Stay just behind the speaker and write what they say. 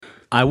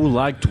I would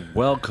like to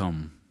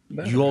welcome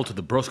you all to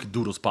the Broski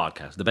Doodles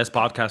podcast, the best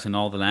podcast in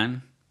all the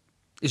land.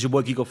 It's your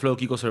boy Kiko Flo,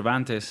 Kiko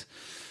Cervantes,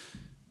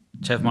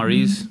 Chef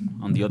Maurice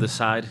on the other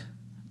side.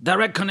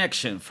 Direct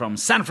connection from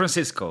San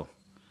Francisco,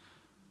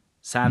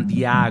 San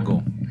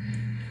Diego.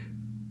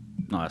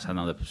 No, that's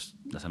another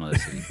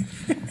city.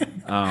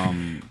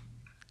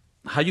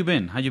 How you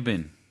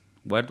been?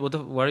 What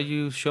are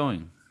you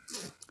showing?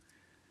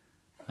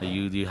 Do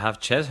you have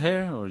chest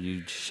hair or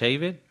you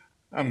shave it?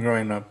 I'm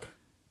growing up.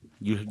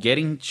 You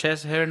getting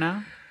chest hair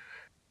now?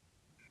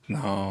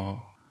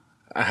 No,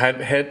 I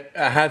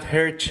had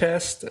hair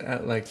chest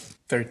at like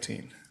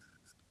 13.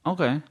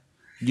 Okay.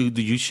 Do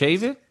you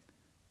shave it?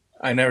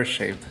 I never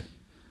shaved.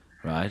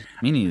 Right.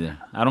 Me neither.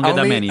 I don't get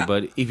that Only- many,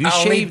 but if you I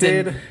only shave,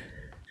 did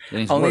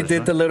then it's only worse, did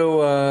right? the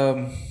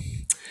little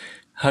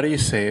how do you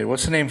say it?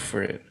 What's the name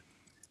for it?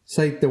 It's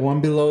like the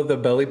one below the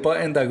belly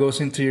button that goes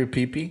into your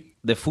pee-pee.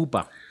 the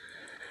fupa.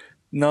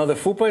 No, the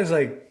fupa is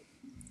like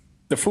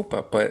the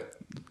fupa, but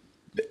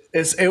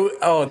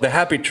the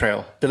happy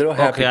trail, the little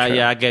happy Okay, trail.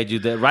 yeah, I get you.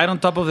 Right on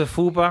top of the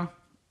fupa,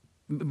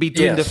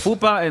 between the Yes.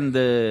 fupa and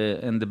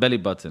the belly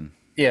button.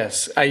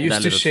 Yes, I used That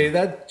to little shave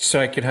that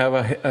so I could have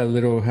a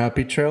little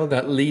happy trail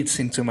that leads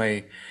into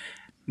my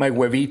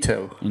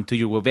huevito, Into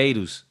your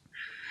huevatus.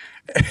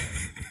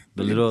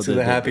 to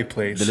the happy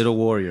place. The little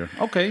warrior.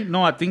 Okay,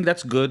 no, I think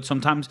that's good.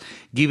 Sometimes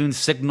giving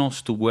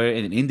signals to where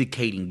and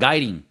indicating,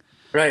 guiding.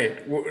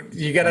 Right,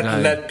 you gotta Got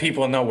it. let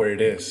people know where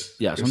it is.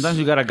 Yeah, sometimes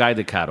you gotta guide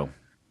the cattle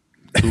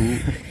to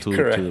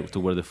Correct. to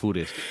where the food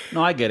is.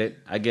 No, I get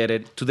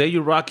it. Today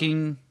you're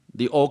rocking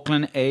the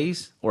Oakland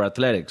A's or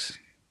Athletics.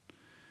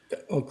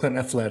 Oakland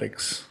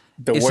Athletics,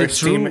 the Is it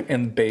worst team true?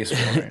 in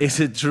baseball. Right Is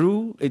it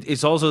true?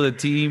 It's also the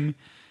team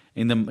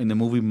in the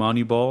movie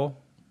Moneyball.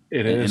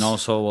 It And is.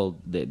 also,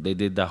 well, they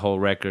did the whole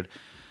record,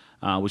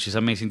 which is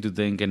amazing to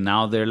think. And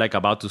now they're like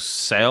about to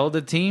sell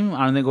the team.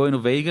 Aren't they going to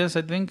Vegas?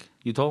 I think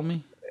you told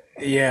me.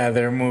 Yeah,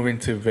 they're moving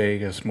to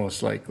Vegas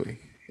most likely.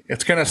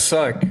 It's gonna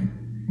suck,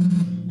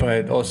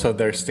 but also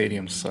their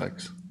stadium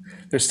sucks.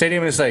 Their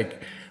stadium is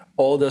like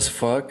old as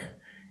fuck,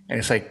 and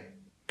it's like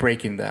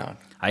breaking down.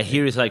 I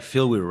hear it's like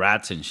filled with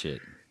rats and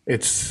shit.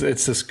 It's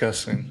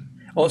disgusting.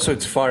 Also,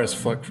 it's far as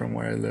fuck from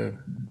where I live.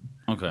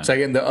 Okay. It's like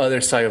in the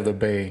other side of the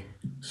bay.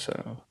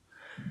 So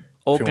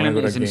Oakland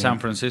go to is in game. San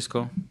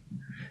Francisco.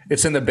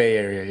 it's in the Bay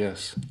Area,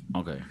 yes.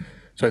 Okay.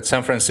 So it's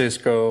San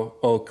Francisco,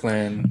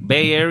 Oakland.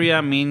 Bay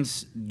Area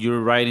means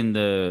you're right in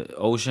the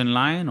ocean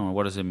line, or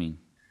what does it mean?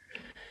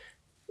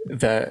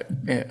 That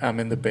I'm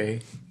in the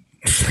Bay.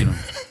 You know,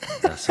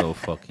 that's so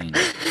fucking.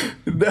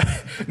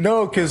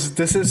 No, because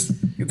this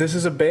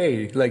is a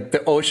bay. Like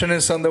the ocean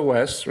is on the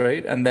west,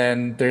 right? And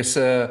then there's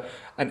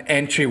an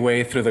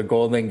entryway through the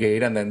Golden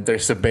Gate, and then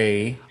there's a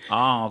bay.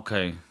 Oh,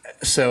 okay.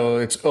 So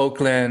it's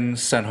Oakland,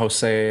 San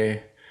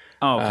Jose.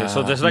 Oh, okay.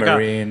 So there's like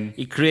Marine.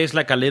 it creates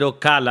like a little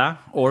cala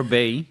or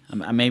bay.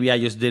 Maybe I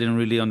just didn't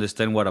really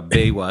understand what a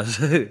bay was.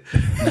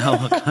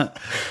 No,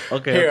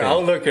 okay. Here, okay.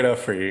 I'll look it up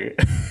for you.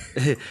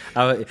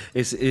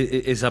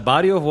 It's a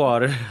body of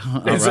water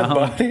It's a around.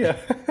 body.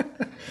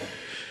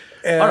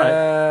 All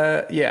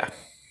right. Yeah.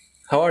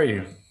 How are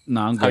you?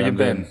 No, I'm good. How you I'm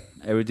good. been?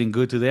 Everything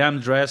good today. I'm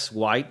dressed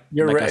white.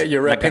 You're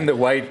repping the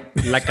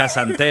white. like a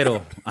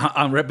santero.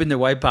 I'm repping the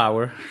white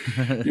power.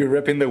 You're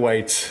repping the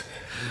whites.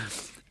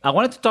 I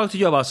wanted to talk to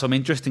you about some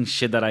interesting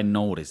shit that I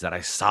noticed, that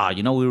I saw.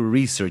 You know, we were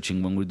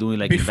researching when we were doing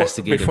like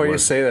investigative Before work. you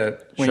say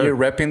that, when Sure. you're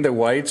repping the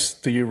whites,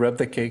 do you rep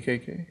the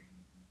KKK?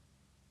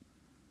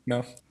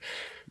 No.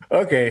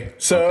 Okay,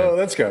 so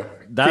let's go.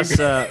 That's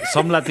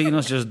some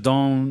Latinos just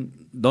don't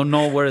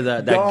know where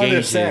that Don't gauge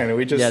understand. is.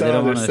 We just they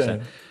don't don't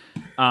understand.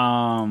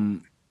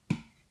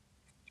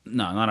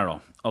 No, not at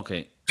all.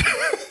 Okay.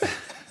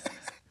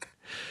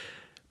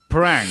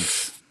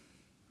 Pranks.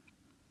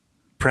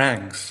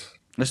 Pranks.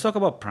 Let's talk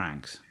about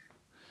pranks.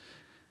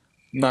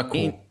 Not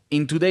cool.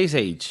 In today's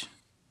age,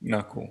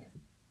 Not cool.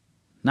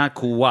 not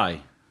cool.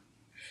 Why?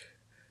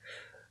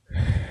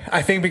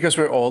 I think because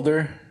we're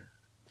older.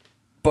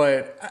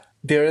 But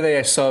the other day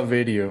I saw a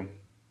video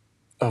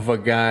of a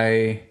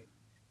guy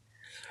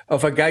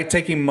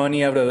taking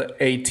money out of the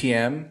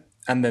ATM,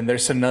 and then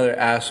there's another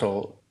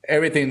asshole.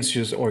 Everything's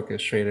just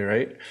orchestrated,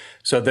 right?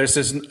 So there's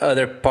this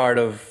other part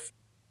of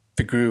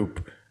the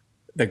group.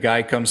 The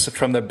guy comes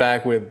from the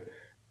back with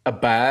a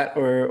bat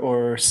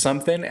or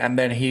something, and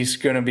then he's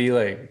gonna be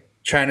like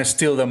trying to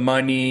steal the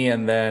money,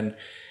 and then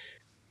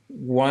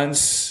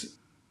once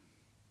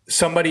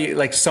somebody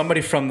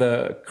from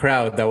the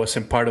crowd that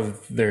wasn't part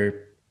of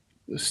their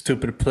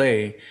stupid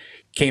play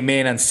came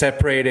in and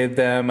separated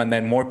them, and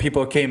then more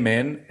people came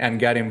in and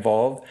got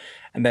involved,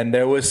 and then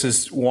there was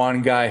this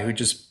one guy who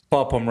just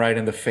popped him right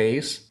in the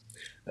face,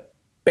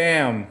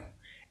 bam,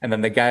 and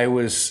then the guy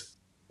was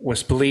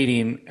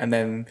bleeding, and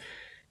then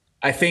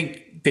I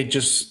think they're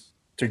just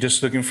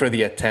looking for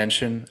the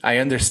attention. I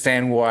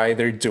understand why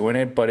they're doing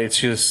it, but it's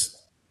just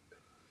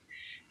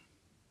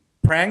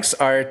pranks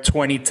are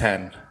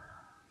 2010.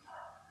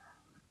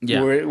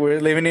 Yeah.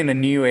 We're living in a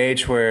new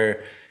age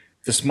where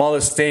the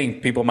smallest thing,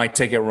 people might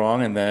take it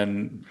wrong, and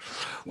then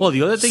Well,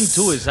 the other thing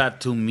too is that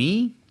to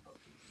me,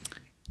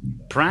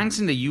 pranks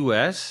in the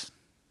U.S.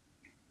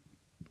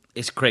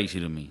 is crazy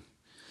to me.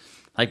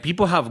 Like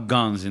people have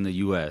guns in the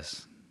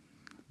U.S.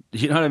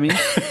 You know what I mean?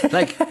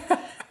 like,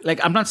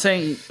 like I'm not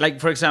saying like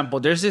for example,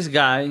 there's this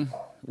guy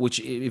which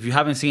if you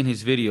haven't seen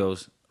his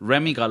videos,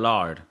 Remy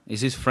Gallard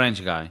is this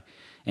French guy,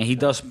 and he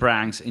does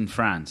pranks in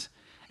France,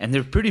 and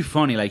they're pretty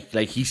funny.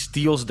 Like he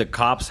steals the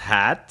cop's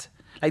hat.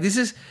 Like this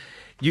is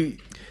you.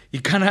 You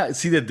kind of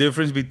see the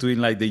difference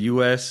between like the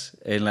U.S.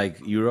 and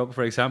like Europe,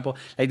 for example.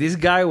 Like this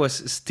guy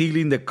was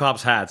stealing the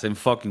cops' hats and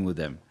fucking with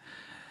them,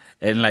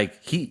 and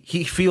like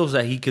he feels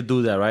that he could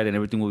do that, right, and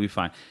everything will be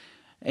fine.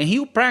 And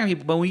he'll prank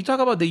people. But when you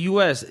talk about the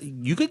U.S.,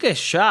 you could get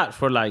shot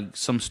for like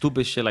some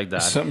stupid shit like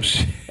that. some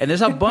shit. And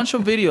there's a bunch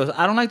of videos.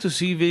 I don't like to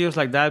see videos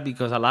like that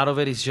because a lot of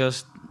it is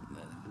just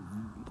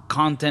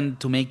content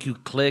to make you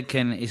click,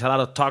 and it's a lot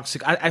of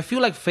toxic. I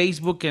feel like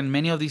Facebook and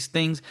many of these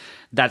things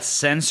that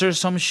censor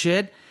some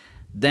shit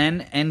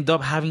then end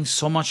up having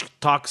so much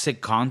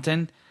toxic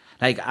content.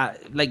 Like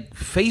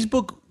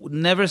Facebook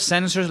never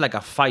censors like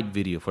a fight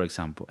video, for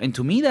example. And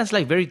to me, that's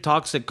like very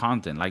toxic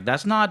content. Like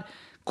that's not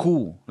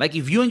cool. Like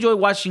if you enjoy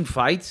watching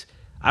fights,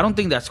 I don't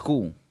think that's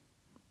cool.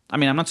 I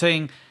mean, I'm not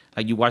saying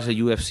like you watch the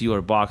UFC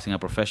or boxing, a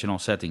professional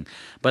setting,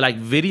 but like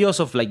videos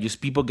of like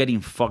just people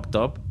getting fucked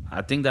up,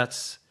 I think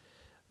that's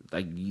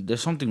like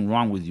there's something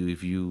wrong with you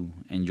if you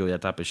enjoy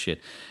that type of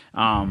shit.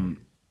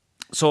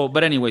 So,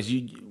 but anyways,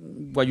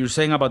 what you're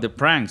saying about the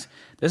pranks,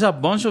 there's a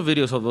bunch of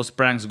videos of those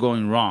pranks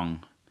going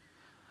wrong.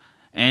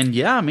 And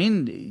yeah, I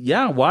mean,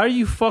 yeah, why are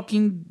you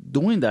fucking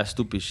doing that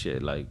stupid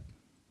shit? Like,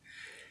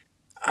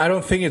 I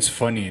don't think it's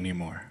funny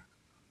anymore.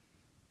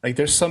 Like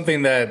there's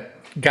something that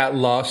got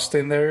lost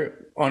in there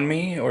on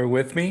me or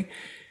with me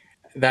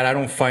that I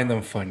don't find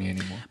them funny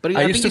anymore. But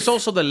I think it's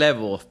also the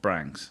level of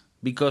pranks,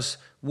 because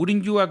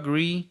wouldn't you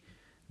agree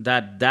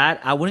that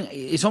I wouldn't?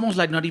 It's almost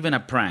like not even a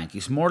prank.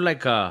 It's more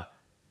like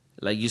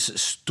just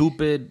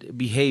stupid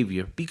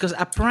behavior. Because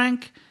a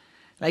prank,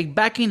 like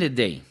back in the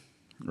day,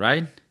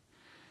 right?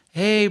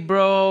 Hey,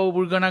 bro,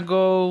 we're gonna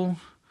go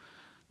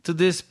to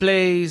this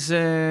place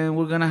and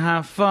we're gonna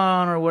have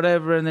fun or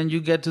whatever, and then you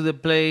get to the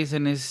place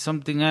and it's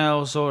something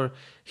else. Or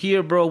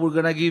here, bro, we're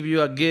gonna give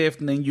you a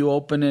gift, and then you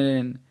open it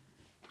and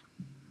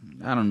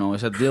I don't know,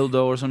 it's a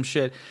dildo or some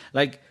shit.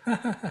 Like,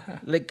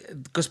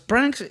 because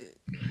pranks,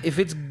 if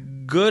it's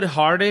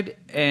good-hearted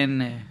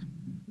and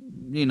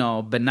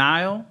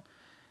banal,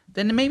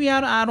 then maybe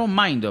I don't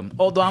mind them.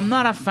 Although I'm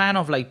not a fan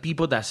of like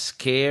people that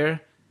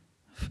scare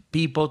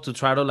people to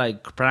try to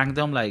like prank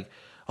them. Like,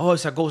 oh,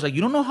 it's a ghost. Like,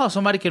 you don't know how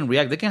somebody can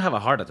react. They can have a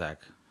heart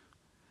attack.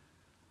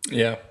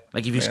 Yeah.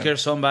 Like if you scare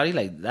somebody,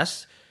 like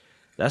that's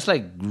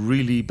like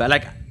really bad.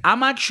 Like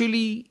I'm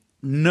actually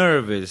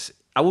nervous.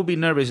 I would be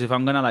nervous if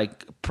I'm gonna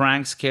like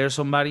prank scare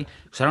somebody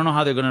because I don't know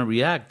how they're gonna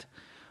react.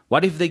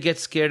 What if they get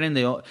scared and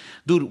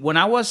dude? When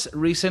I was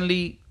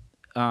recently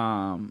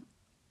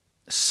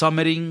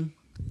summiting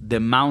the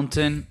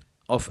mountain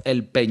of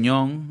El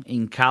Peñón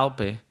in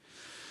Calpe,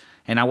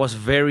 and I was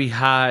very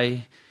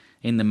high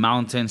in the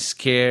mountain,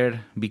 scared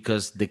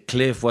because the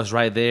cliff was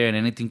right there and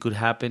anything could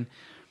happen.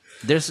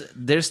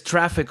 There's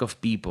traffic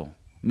of people,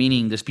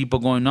 meaning there's people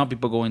going up,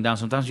 people going down.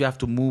 Sometimes you have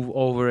to move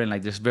over and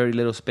like there's very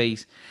little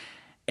space.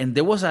 And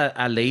there was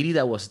a lady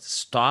that was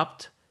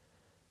stopped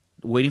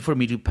waiting for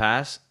me to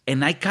pass,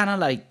 and I kind of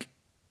like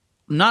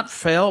not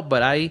fell,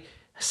 but I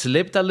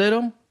slipped a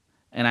little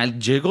and I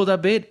jiggled a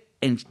bit,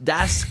 and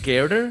that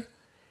scared her,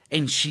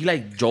 and she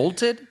like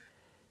jolted.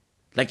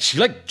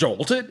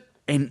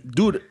 And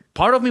dude,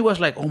 part of me was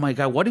like, oh my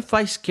God, what if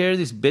I scare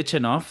this bitch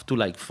enough to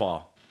like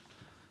fall?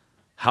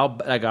 How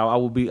like I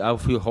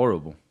would feel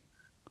horrible.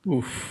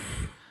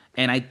 Oof.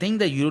 And I think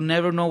that you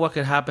never know what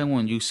could happen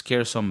when you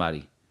scare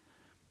somebody.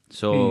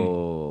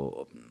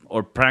 So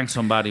or prank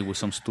somebody with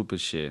some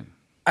stupid shit.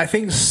 I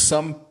think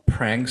some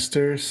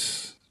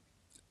pranksters.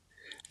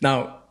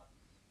 Now,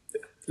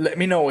 let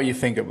me know what you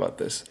think about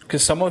this,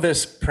 because some of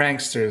these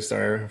pranksters that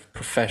are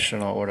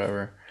professional or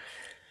whatever,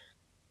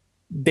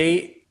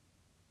 they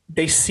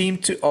seem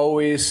to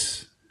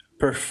always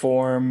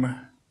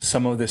perform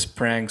some of these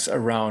pranks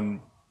around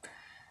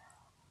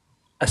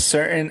a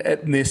certain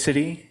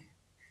ethnicity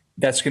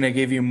that's going to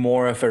give you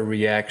more of a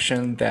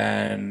reaction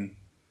than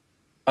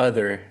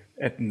other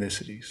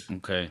ethnicities.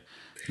 Okay.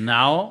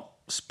 Now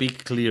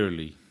speak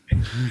clearly.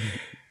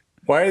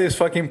 Why are these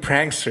fucking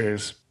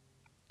pranksters?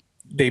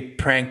 They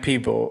prank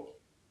people,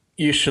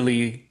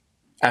 usually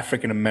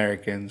African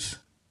Americans.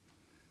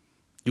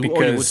 You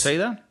would say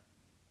that?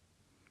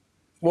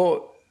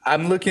 Well,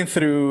 I'm looking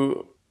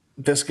through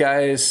this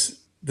guy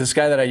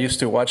that I used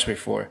to watch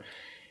before,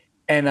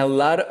 and a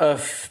lot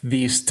of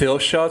these still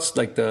shots,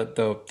 like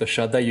the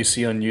shot that you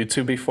see on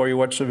YouTube before you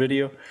watch the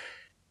video,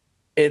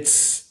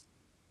 it's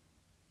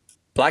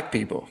black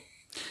people.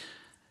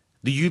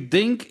 Do you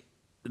think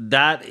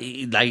that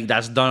like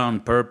that's done on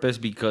purpose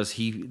because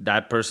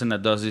that person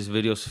that does these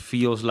videos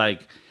feels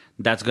like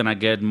that's gonna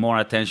get more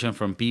attention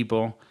from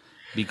people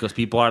because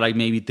people are like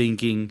maybe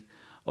thinking,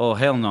 oh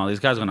hell no, this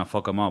guy's gonna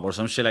fuck him up or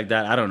some shit like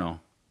that. I don't know.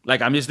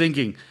 Like I'm just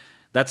thinking,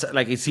 that's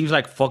like it seems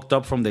like fucked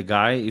up from the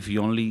guy if he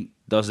only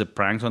does the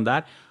pranks on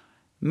that.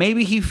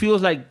 Maybe he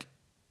feels like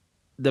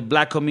the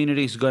black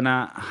community is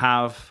gonna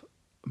have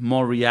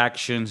more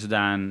reactions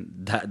than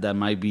that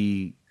might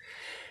be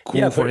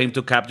cool for him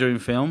to capture in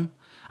film.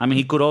 I mean,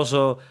 he could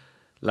also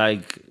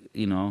like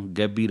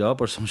get beat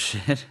up or some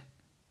shit.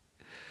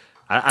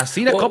 I've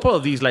seen a couple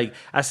of these. Like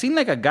I seen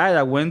like a guy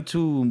that went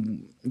to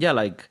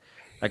like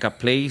a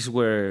place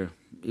where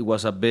it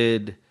was a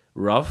bit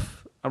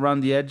rough around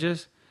the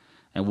edges,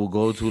 and we'll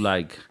go to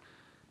like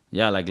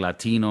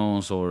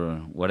Latinos or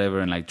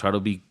whatever, and like try to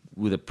be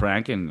with a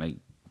prank, and like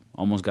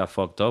almost got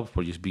fucked up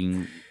for just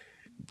being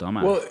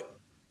dumbass. Well,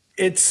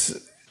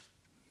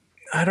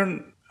 I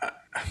don't.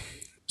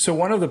 So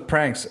one of the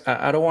pranks,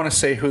 I don't want to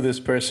say who this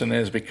person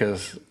is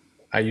because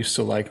I used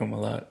to like him a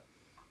lot.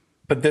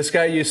 But this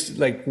guy used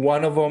like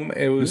one of them.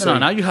 It was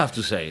now you have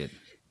to say it.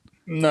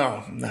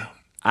 No.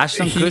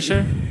 Ashton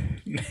Kutcher.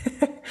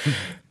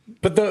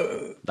 But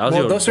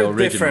those are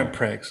different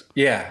pranks.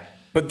 Yeah,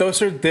 but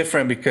those are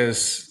different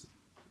because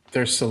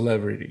they're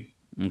celebrity.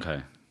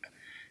 Okay.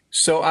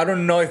 So I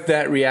don't know if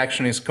that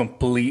reaction is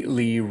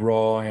completely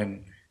raw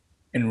and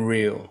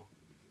real.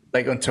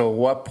 Like until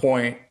what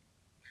point?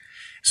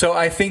 So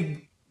I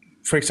think,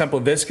 for example,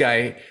 this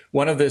guy,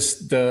 one of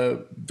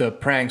the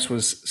pranks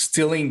was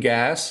stealing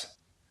gas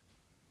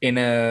in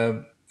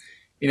a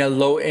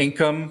low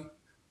income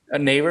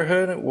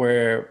neighborhood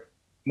where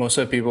most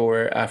of the people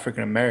were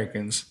African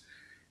Americans.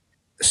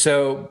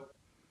 So,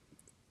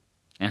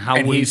 and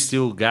how will he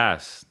steal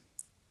gas?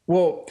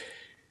 Well,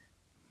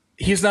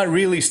 he's not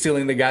really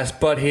stealing the gas,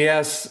 but he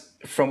has,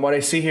 from what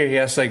I see here, he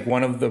has like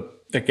one of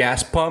the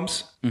gas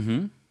pumps.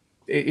 Mm-hmm.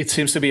 It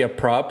seems to be a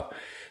prop.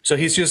 So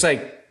he's just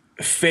like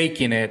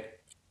faking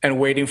it and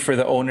waiting for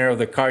the owner of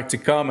the car to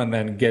come and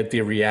then get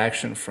the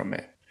reaction from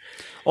it.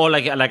 Or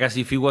like as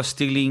if he was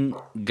stealing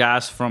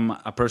gas from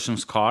a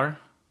person's car?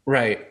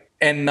 Right.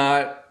 And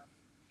not,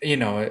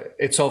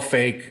 it's all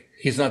fake.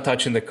 He's not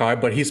touching the car,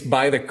 but he's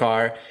by the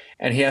car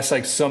and he has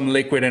like some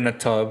liquid in a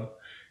tub.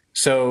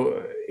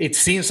 So it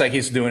seems like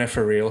he's doing it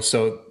for real.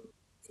 So,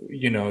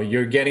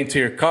 you're getting to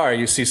your car,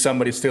 you see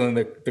somebody stealing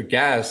the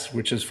gas,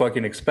 which is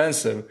fucking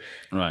expensive.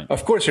 Right.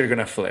 Of course you're going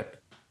to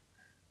flip.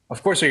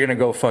 Of course you're going to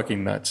go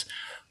fucking nuts.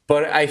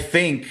 But I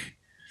think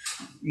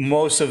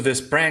most of these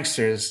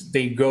pranksters,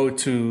 they go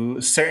to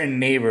certain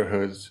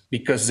neighborhoods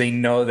because they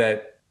know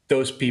that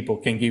those people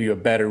can give you a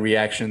better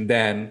reaction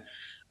than,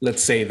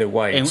 let's say, the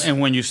whites.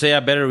 And when you say a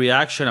better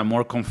reaction, a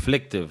more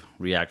conflictive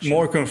reaction.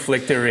 More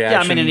conflictive reaction. Yeah,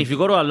 I mean, and if you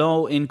go to a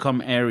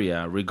low-income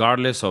area,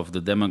 regardless of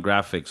the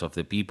demographics of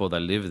the people that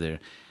live there,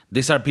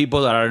 these are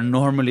people that are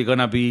normally going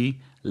to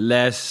be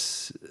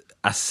less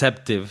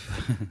acceptive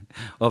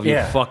of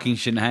your fucking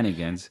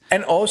shenanigans.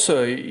 And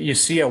also, you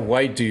see a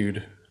white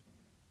dude,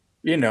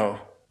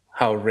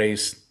 how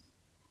race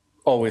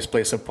always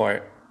plays a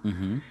part.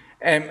 Mm-hmm.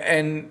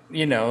 And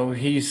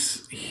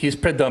he's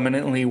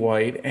predominantly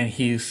white and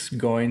he's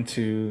going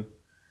to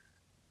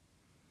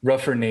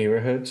rougher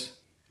neighborhoods.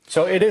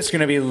 So it is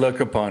going to be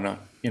looked upon. I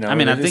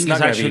mean, I think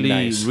it's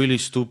actually really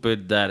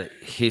stupid that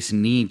his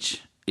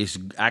niche is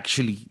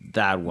actually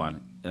that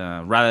one,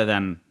 rather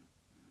than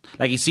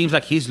like it seems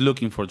like he's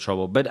looking for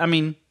trouble. But I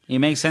mean, it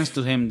makes sense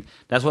to him.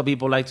 That's what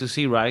people like to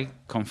see, right?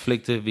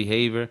 Conflictive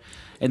behavior,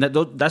 and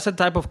that's the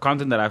type of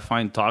content that I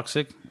find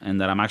toxic,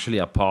 and that I'm actually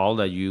appalled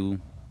that you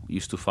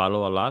used to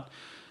follow a lot.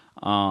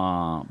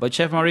 But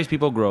Chef Maurice,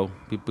 people grow.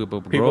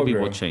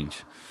 People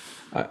change.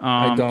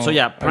 I don't, so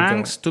yeah,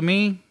 pranks to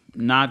me,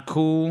 not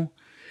cool.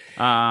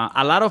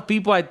 A lot of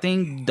people, I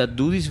think, that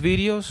do these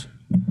videos,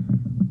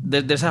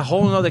 there's a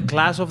whole other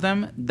class of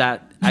them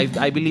that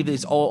I believe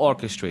it's all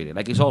orchestrated.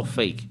 Like it's all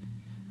fake.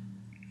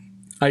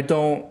 I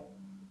don't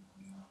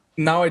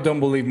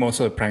believe most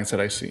of the pranks that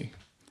I see.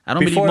 I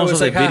don't believe most of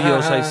the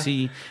videos I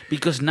see,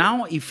 because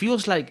now it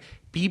feels like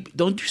people,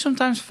 don't you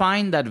sometimes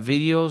find that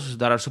videos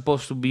that are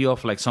supposed to be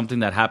of like something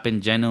that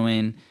happened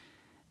genuine,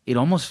 it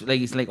almost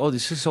like it's like, oh,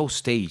 this is so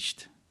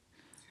staged.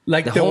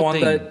 Like the one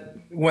that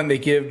when they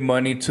give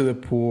money to the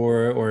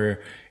poor,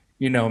 or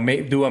do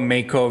a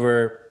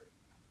makeover,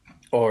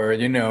 or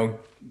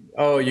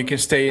oh, you can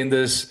stay in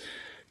this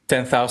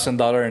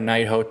 $10,000 a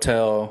night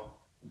hotel.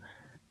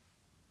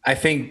 I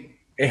think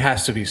it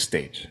has to be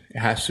staged. It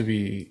has to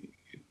be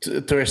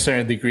to a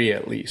certain degree,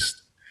 at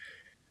least.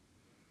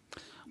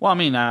 Well, I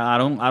mean, I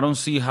don't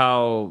see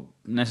how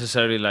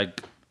necessarily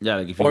like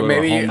if you or go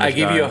maybe to a homeless I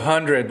give guy, you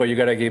 100, but you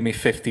gotta give me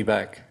 50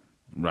 back.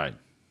 Right.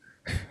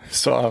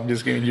 So I'm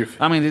just giving you.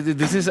 I mean,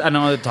 this is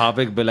another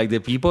topic, but like the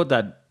people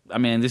that, I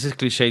mean, this is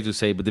cliche to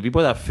say, but the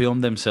people that film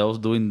themselves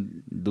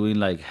doing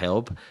like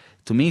help,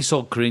 to me, is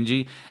so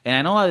cringy. And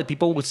I know that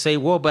people would say,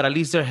 "Well, but at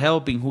least they're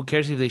helping. Who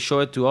cares if they show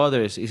it to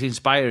others? It's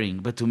inspiring."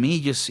 But to me,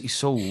 it's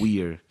so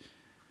weird.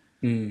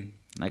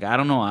 Like I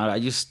don't know. I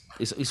just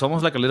it's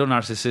almost like a little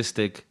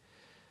narcissistic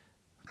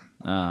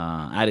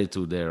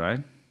attitude there,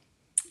 right?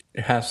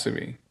 It has to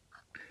be.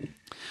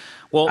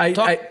 Well,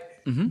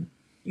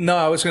 No,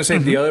 I was gonna say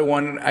the other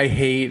one I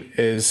hate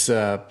is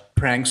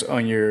pranks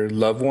on your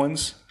loved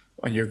ones,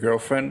 on your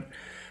girlfriend.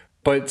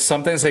 But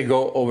sometimes they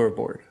go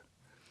overboard.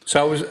 So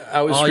I was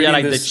Oh yeah, reading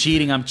like the this.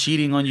 cheating. I'm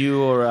cheating on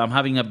you, or I'm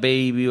having a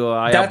baby, or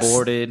I That's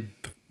aborted.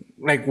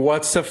 like,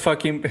 what's the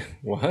fucking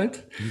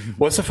what?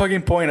 What's the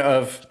fucking point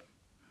of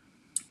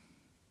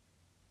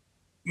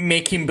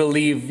making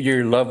believe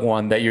your loved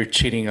one that you're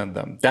cheating on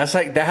them? That's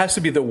like, that has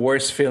to be the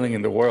worst feeling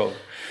in the world.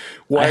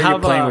 I Why are you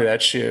have playing with a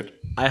that shit?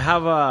 I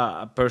have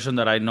a person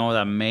that I know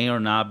that may or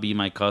not be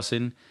my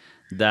cousin.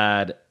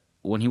 That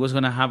when he was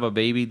gonna have a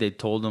baby, they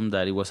told him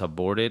that he was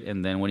aborted,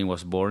 and then when he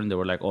was born, they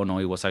were like, "Oh no,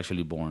 he was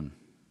actually born."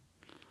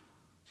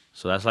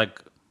 So that's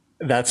like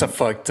That's a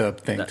fucked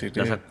up thing to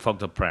that's do. a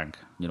fucked up prank.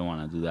 You don't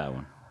want to do that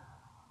one.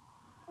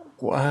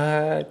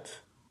 What?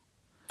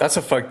 That's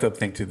a fucked up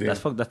thing to do. That's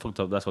fucked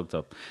up. That's fucked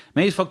up.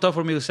 Maybe it's fucked up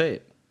for me to say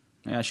it.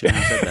 Maybe I shouldn't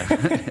have said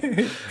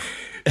that.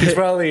 He's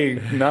probably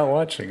not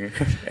watching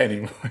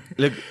anymore.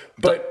 Look,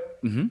 But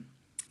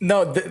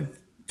no,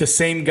 the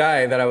same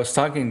guy that I was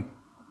talking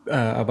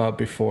about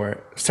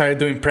before started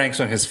doing pranks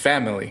on his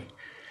family,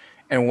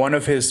 and one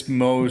of his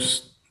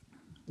most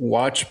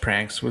watched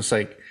pranks was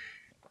like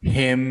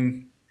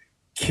him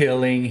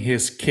killing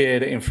his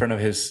kid in front of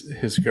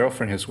his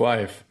girlfriend, his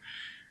wife.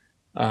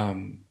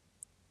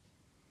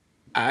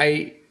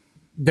 I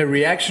The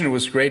reaction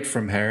was great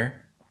from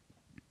her,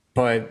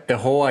 but the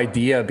whole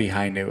idea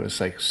behind it was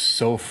like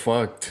so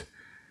fucked.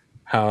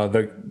 How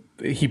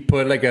he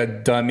put like a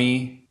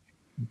dummy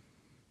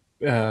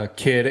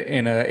kid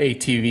in a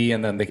ATV,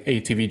 and then the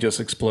ATV just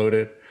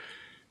exploded.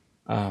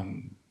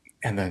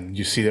 And then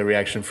you see the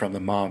reaction from the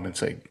mom.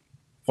 It's like,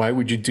 why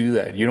would you do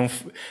that? You don't.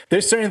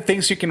 There's certain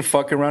things you can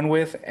fuck around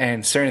with,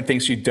 and certain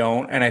things you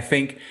don't. And I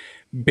think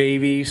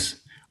babies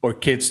or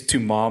kids to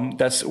mom,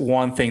 that's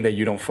one thing that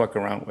you don't fuck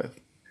around with.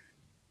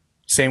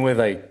 Same with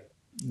like,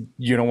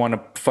 you don't want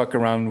to fuck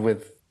around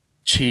with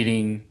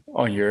cheating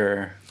on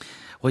your.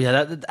 well,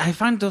 yeah, I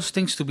find those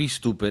things to be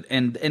stupid,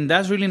 and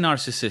that's really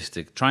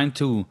narcissistic. Trying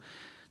to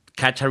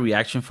catch a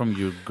reaction from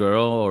your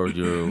girl or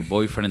your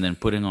boyfriend and then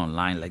putting it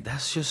online, like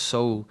that's just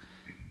so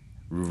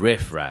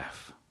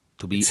riffraff.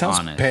 To be It sounds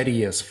honest,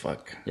 petty as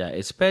fuck. yeah,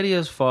 it's petty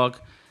as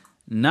fuck.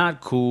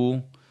 Not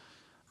cool.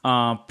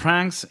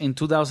 Pranks in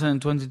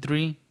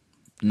 2023,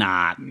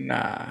 Nah.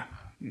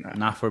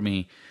 not for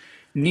me.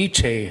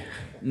 Nietzsche.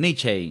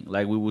 Nietzsche,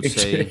 like we would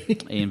say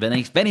in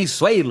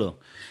Venezuela.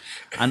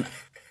 And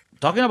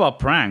talking about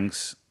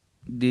pranks,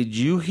 did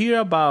you hear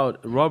about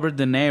Robert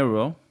De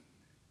Niro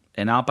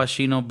and Al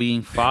Pacino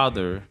being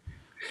father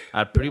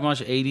at pretty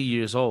much 80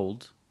 years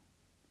old?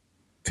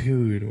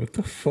 Dude, what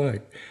the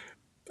fuck?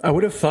 I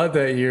would have thought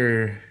that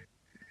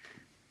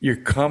your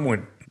cum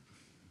would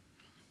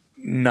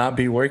not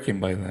be working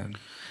by then.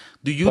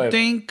 Do you But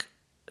think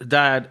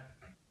that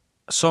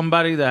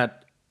somebody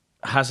that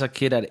has a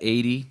kid at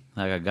 80,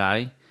 like a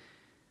guy,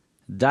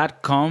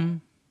 that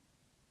cum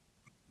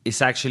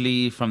is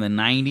actually from the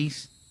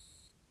 90s?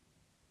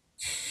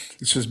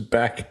 it's just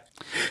back.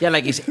 Yeah,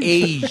 like it's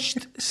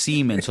aged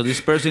semen. So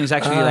this person is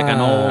actually like an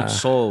old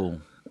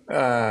soul.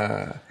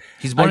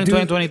 He's born I in do-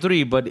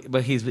 2023,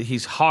 but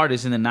his heart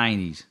is in the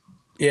 90s.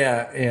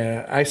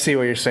 Yeah. I see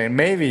what you're saying.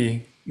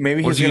 Maybe Or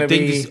he's do you gonna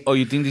think be.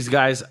 you think these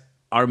guys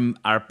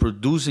are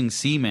producing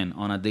semen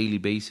on a daily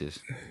basis?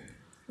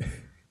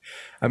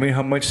 I mean,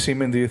 how much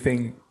semen do you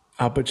think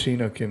Al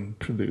Pacino can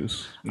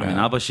produce? I mean,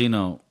 Al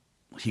Pacino,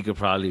 he could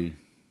probably.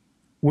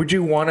 Would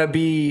you want to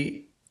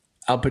be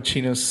Al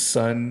Pacino's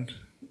son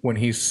when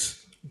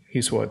he's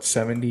what,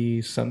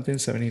 70 something,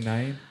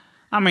 79,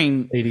 I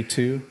mean,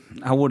 82?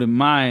 I wouldn't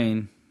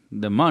mind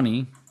the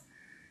money,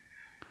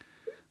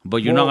 but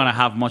you're not Well- gonna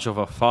have much of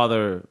a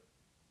father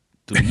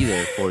to be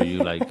there for you.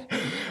 Like,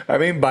 I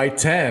mean, by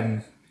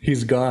 10,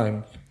 he's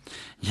gone.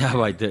 yeah,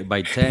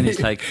 by 10, it's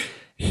like,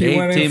 He hey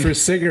went in Tim, for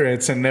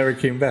cigarettes and never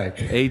came back.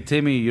 hey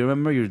Timmy, you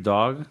remember your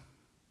dog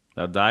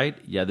that died?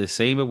 Yeah, the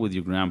same but with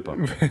your grandpa.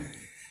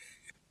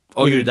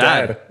 Oh, With your your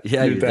dad. dad.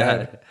 Yeah, Your your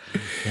dad.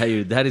 Yeah,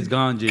 your dad is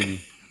gone,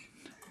 Jimmy.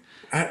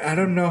 I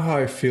don't know how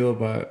I feel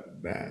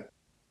about that.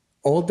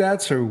 Old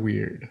dads are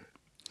weird.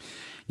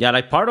 Yeah,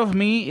 like part of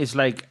me is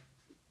like,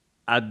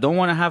 I don't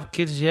want to have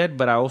kids yet,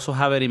 but I also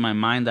have it in my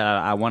mind that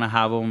I want to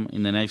have them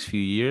in the next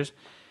few years,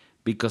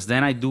 because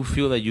then I do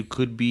feel that you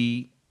could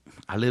be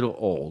a little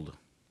old.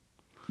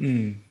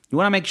 You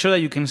want to make sure that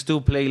you can still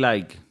play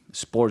like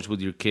sports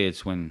with your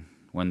kids when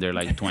they're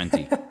like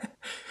 20.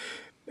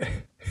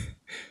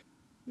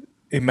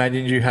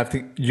 Imagine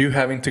you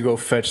having to go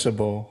fetch the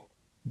ball.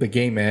 The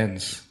game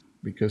ends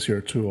because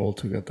you're too old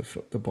to get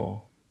the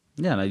ball.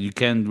 Yeah, like you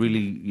can't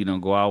really,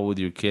 go out with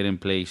your kid and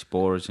play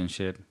sports and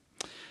shit.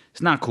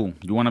 It's not cool.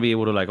 You want to be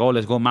able to like, oh,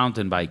 let's go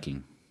mountain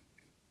biking.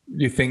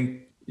 You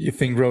think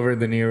Robert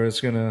De Niro is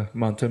gonna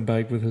mountain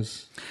bike with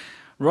his?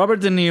 Robert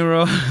De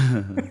Niro.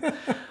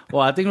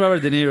 Well, I think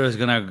Robert De Niro is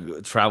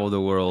gonna travel the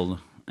world,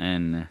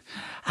 and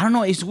I don't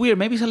know. It's weird.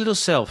 Maybe it's a little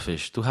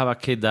selfish to have a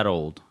kid that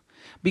old,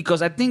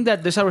 because I think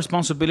that there's a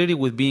responsibility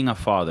with being a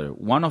father.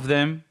 One of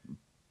them,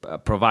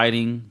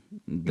 providing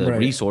the Right.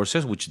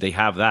 resources, which they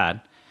have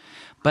that,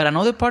 But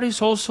another part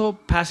is also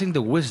passing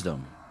the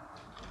wisdom.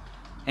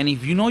 And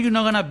if you know you're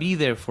not gonna be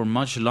there for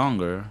much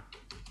longer,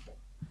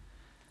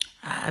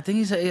 I think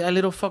it's a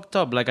little fucked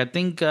up. Like I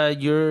think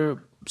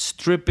you're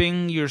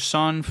stripping your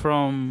son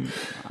from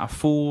a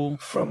full,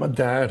 From a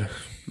dad.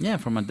 yeah,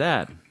 from a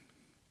dad.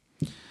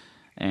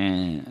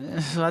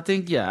 And so I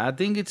think, yeah, I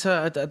think it's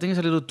a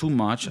little too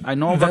much. I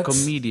know of a That's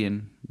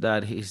comedian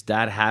that his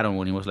dad had him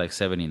when he was like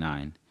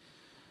 79.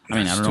 I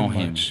mean, I that's don't too know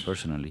him much.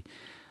 personally,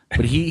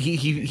 but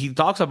he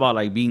talks about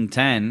like being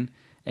 10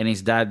 and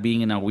his dad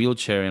being in a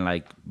wheelchair and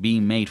like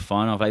being made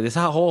fun of. Like there's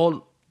a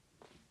whole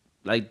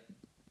like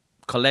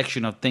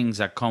collection of things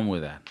that come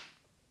with that.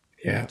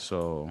 Yeah.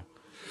 So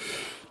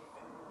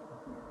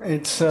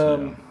It's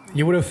yeah.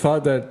 you would have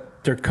thought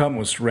that their cum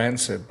was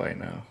rancid by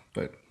now,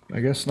 but I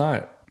guess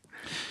not.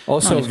 No,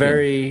 Also he's good.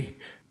 very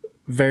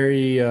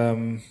very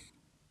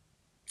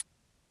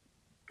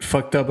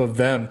fucked up of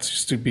them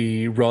just to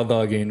be raw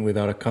dogging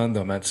without a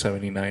condom at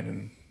 79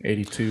 and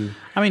 82.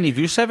 I mean, if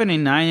you're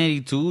 79,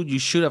 82, you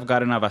should have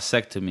gotten a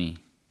vasectomy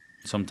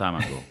some time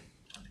ago.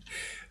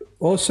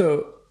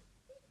 Also,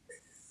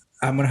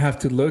 I'm gonna have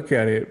to look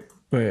at it,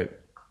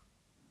 but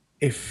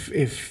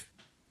if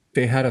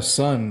they had a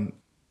son,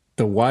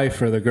 the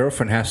wife or the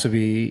girlfriend has to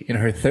be in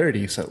her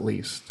 30s at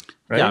least,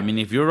 Yeah, I right? mean,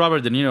 if you're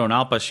Robert De Niro and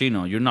Al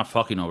Pacino, you're not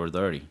fucking over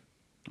 30.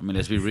 I mean,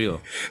 let's be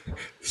real.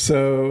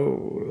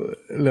 So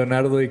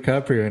Leonardo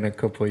DiCaprio in a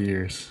couple of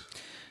years.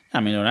 I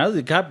mean, Leonardo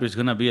DiCaprio is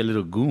gonna be a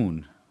little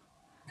goon.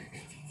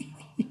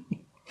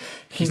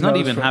 He He's not knows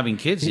even from, having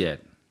kids he,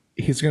 yet,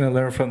 he's gonna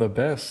learn from the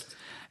best.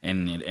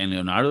 and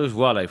Leonardo is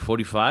what, like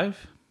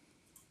 45?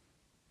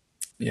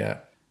 Yeah.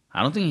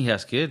 I don't think he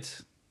has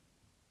kids.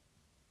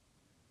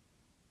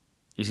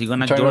 Is he I'm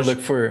gonna trying to George? look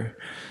for,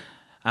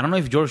 I don't know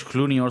if George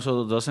Clooney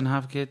also doesn't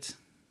have kids.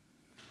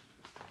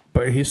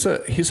 but he's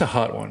a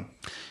hot one.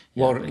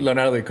 Yeah, Well, but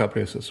Leonardo DiCaprio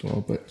is as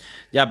well, but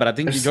yeah, but I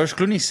think there's, George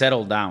Clooney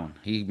settled down.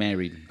 He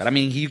married, but I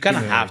mean, you kind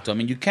of have to. I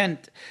mean, you can't.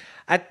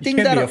 I you think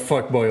can't that be a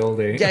fuckboy all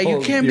day. yeah, you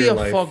all can't be your a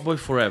life. fuckboy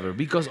forever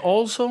because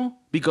also,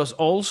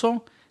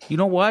 you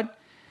know what?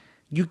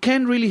 You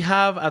can't really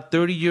have a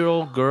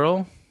 30-year-old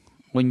girl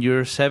when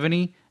you're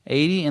 70,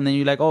 80, and then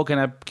you're like, oh, can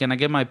I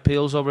get my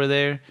pills over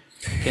there?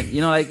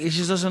 Like it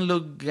just doesn't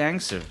look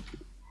gangster.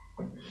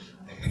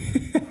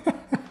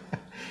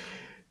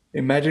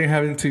 Imagine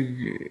having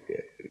to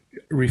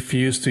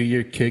refuse to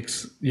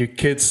eat your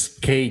kid's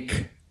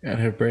cake at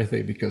her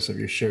birthday because of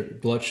your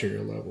blood sugar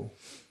level.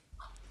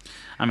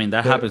 I mean,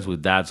 that But happens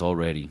with dads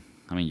already.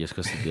 I mean, just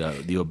because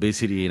the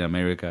obesity in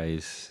America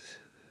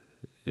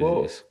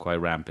well, is quite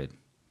rampant.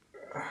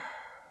 I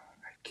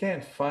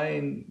can't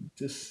find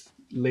this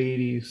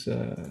lady's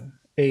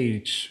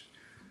age,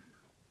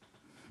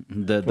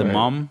 The but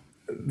mom,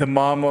 the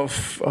mom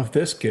of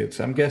this kids.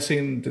 I'm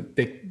guessing that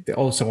they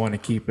also want to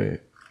keep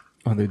it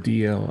on the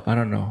DL. I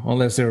don't know,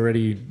 unless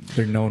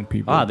they're known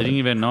people. I But didn't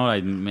even know.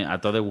 I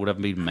thought they would have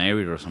been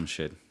married or some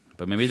shit.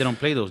 But maybe they don't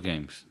play those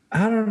games.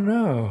 I don't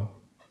know.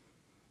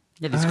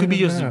 Yeah, this I could be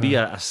don't just to be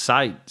know. a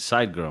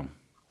side girl.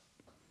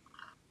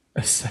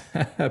 A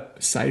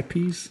side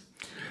piece.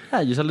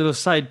 Yeah, just a little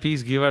side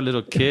piece. Give her a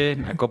little kid,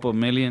 a couple of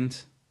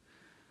millions.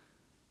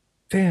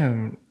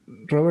 Damn,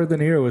 Robert De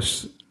Niro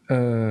was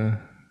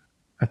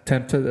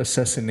attempted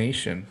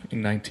assassination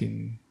in They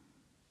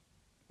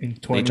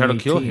try to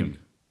kill 2018. him.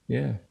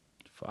 Yeah.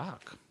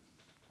 Fuck.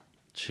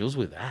 Chills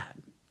with that.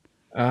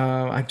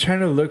 I'm trying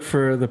to look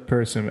for the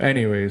person.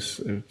 Anyways,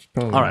 it's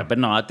probably All right, but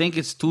no, I think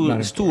it's too not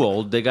it's too important.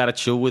 old. They gotta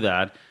chill with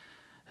that.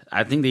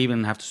 I think they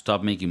even have to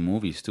stop making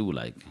movies too.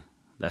 Like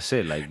that's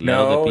it. Like let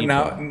other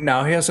No, people.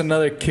 now he has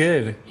another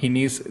kid.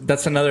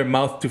 That's another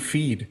mouth to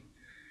feed.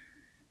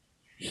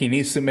 He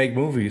needs to make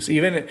movies.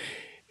 Even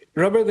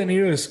Robert De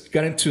Niro has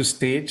gotten to a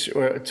stage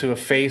or to a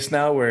phase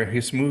now where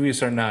his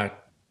movies are not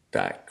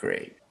that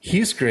great.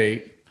 He's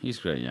great, He's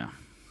great, yeah.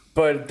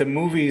 but the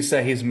movies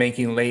that he's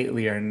making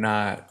lately are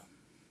not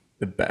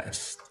the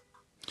best.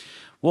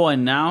 Well,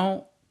 and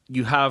now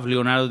you have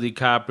Leonardo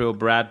DiCaprio,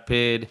 Brad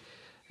Pitt,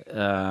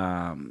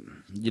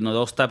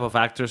 those type of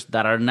actors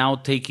that are now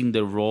taking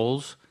the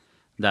roles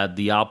that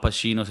the Al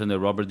Pacinos and the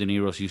Robert De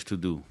Niros used to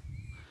do.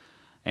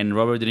 And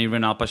Robert De Niro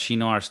and Al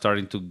Pacino are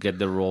starting to get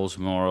the roles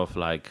more of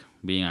like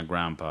being a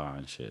grandpa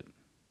and shit,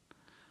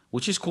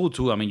 which is cool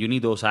too. I mean, you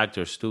need those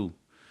actors too,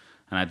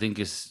 and I think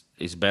it's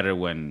better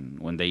when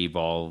they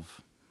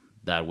evolve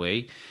that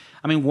way.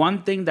 I mean,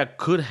 one thing that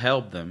could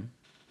help them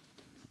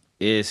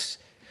is,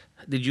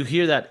 did you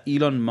hear that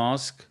Elon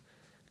Musk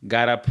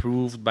got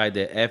approved by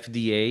the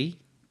FDA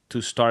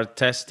to start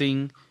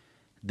testing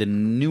the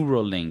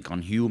Neuralink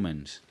on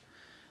humans?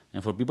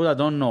 And for people that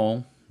don't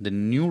know, the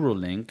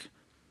Neuralink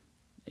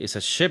is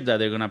a chip that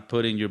they're gonna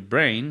put in your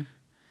brain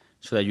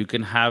so that you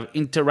can have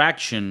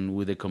interaction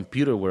with the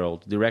computer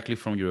world directly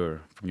from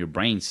your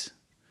brains.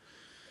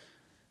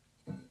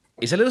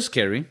 It's a little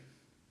scary,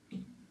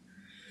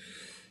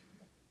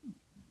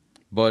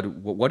 but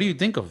what do you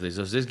think of this?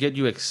 Does this get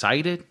you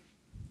excited?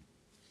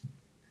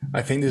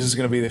 I think this is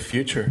going to be the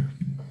future.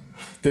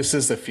 This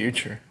is the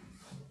future.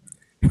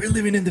 We're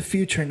living in the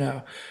future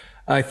now.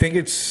 I think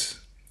it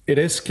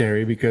is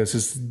scary because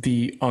it's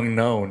the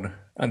unknown,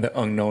 and the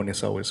unknown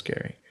is always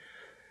scary.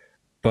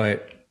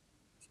 But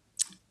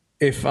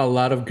if a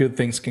lot of good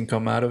things can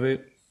come out of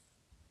it,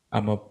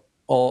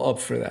 all up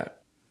for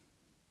that.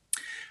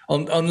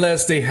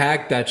 Unless they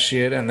hack that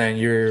shit and then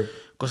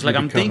Because like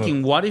I'm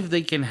thinking, what if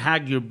they can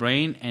hack your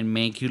brain and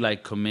make you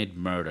like commit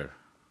murder?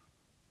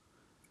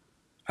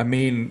 I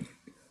mean,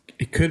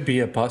 it could be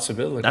a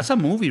possibility. That's a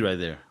movie right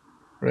there.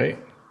 Right?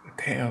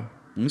 Damn.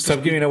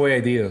 Stop giving away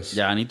ideas.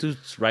 Yeah, I need to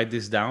write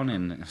this down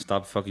and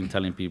stop fucking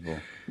telling people.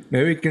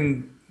 Maybe we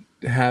can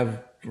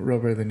have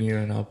Robert De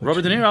Niro and Al Pacino.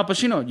 Robert De Niro, Al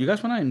Pacino, you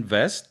guys want to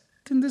invest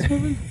in this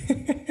movie?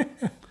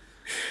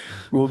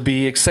 We'll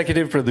be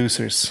executive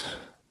producers.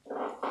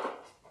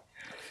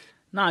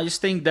 No, I just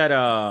think that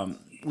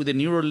with the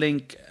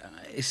Neuralink,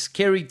 it's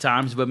scary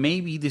times, but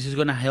maybe this is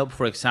going to help.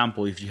 For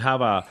example, if you have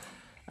a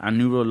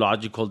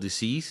neurological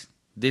disease,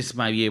 this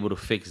might be able to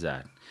fix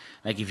that.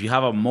 Like if you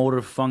have a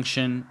motor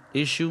function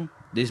issue,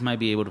 this might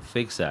be able to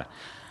fix that.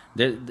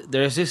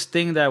 There's this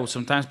thing that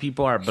sometimes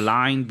people are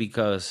blind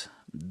because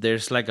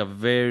there's like a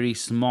very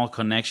small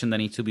connection that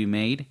needs to be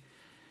made.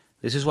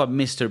 This is what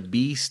Mr.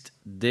 Beast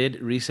did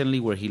recently,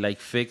 where he like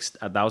fixed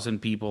 1,000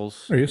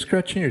 people's. Are you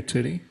scratching your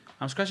titty?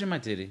 I'm scratching my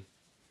titty.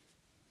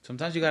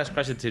 Sometimes you gotta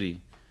scratch the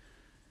titty.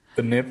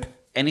 The nip.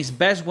 And it's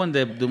best when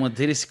the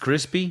titty is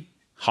crispy,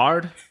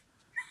 hard.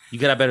 You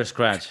get a better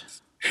scratch.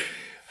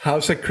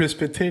 How's a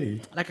crispy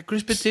titty? Like a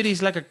crispy titty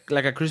is like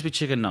a crispy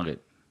chicken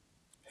nugget.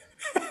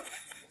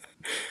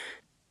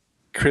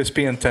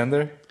 Crispy and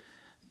tender?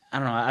 I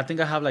don't know. I think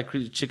I have like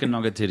chicken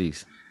nugget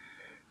titties.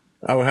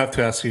 I would have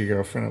to ask your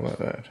girlfriend about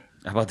that.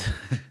 About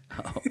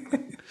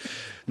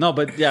No,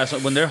 but yeah. So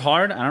when they're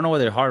hard, I don't know why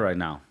they're hard right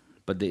now,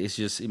 but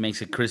it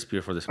makes it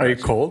crispier for the scratch. Are you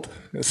cold?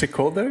 Is it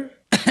cold there?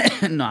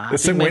 No,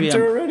 it's in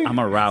winter already. I'm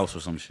aroused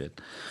or some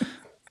shit.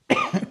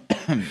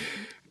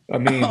 I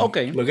mean,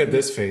 okay. Look at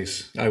this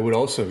face. I would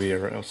also be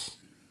aroused.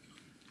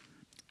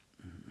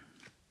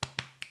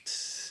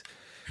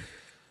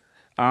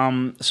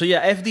 So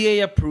yeah,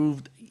 FDA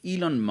approved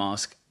Elon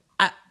Musk.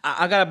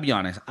 I gotta be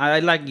honest. I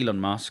like Elon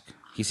Musk.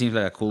 He seems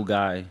like a cool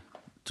guy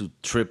to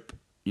trip,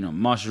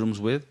 mushrooms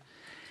with.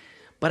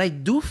 But I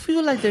do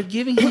feel like they're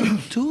giving him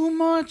too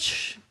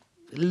much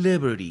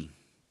liberty.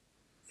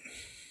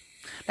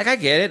 Like I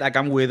get it. Like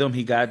I'm with him.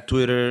 He got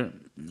Twitter.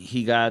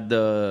 He got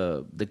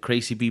the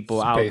crazy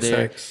people SpaceX. Out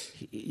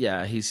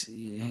there.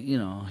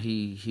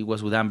 He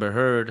was with Amber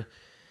Heard.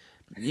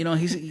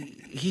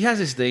 He has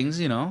his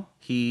things.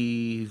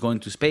 He's going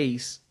to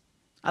space.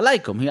 I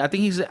like him. I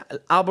think he's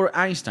Albert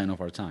Einstein of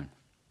our time.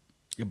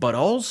 But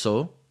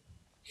also,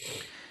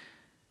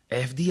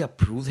 FDA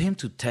approved him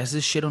to test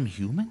this shit on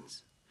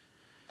humans?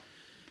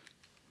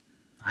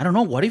 I don't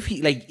know. What if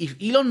if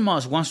Elon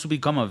Musk wants to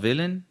become a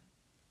villain?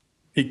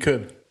 He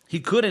could. He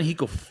could, and he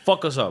could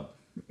fuck us up.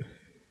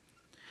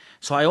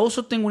 So I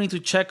also think we need to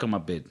check him a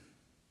bit.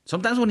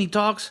 Sometimes when he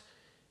talks,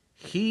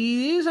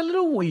 he is a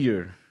little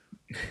weird.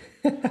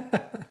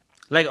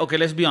 Okay,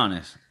 let's be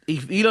honest.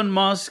 If Elon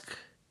Musk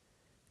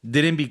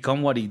didn't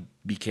become what he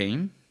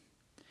became,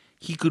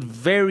 he could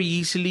very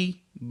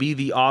easily be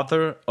the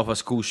author of a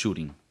school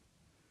shooting.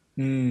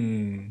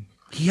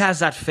 He has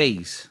that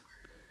face.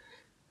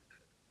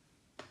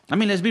 I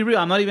mean, let's be real.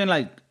 I'm not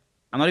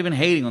even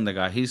hating on the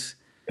guy. He's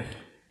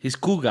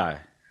cool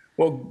guy.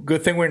 Well,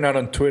 good thing we're not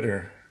on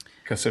Twitter,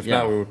 because if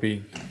not, we would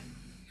be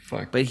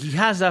fucked. But he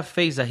has that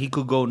face that he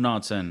could go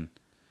nuts and,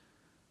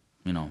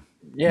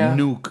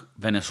 nuke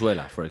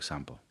Venezuela, for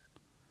example.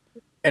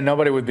 And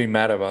nobody would be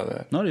mad about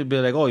that. No, they'd be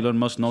like, oh, Elon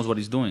Musk knows what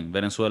he's doing.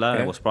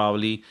 Venezuela was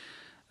probably,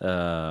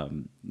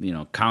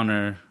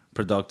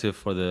 counterproductive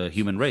for the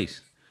human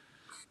race.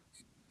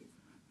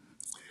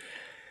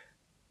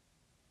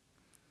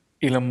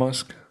 Elon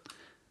Musk?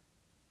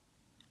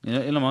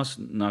 Elon Musk,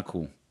 not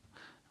cool.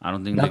 I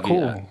don't think not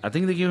cool. I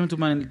think they give him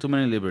too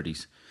many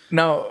liberties.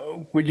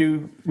 Now, would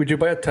you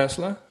buy a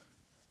Tesla?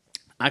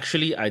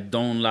 Actually, I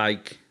don't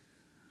like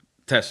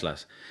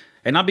Teslas.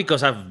 And not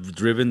because I've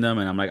driven them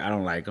and I'm like, I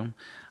don't like them.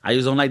 I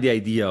just don't like the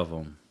idea of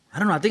them. I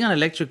don't know. I think an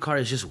electric car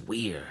is just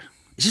weird.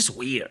 It's just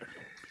weird.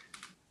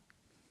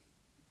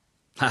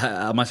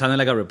 Am I sounding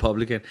like a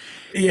Republican?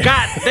 Yeah.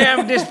 God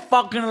damn this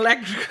fucking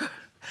electric car.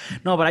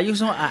 No, but I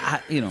just don't,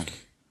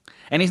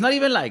 And it's not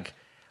even like,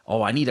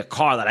 oh, I need a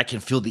car that I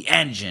can feel the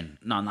engine.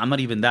 No, I'm not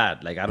even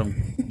that. I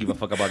don't give a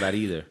fuck about that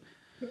either.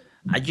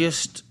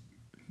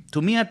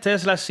 To me, a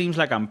Tesla seems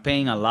like I'm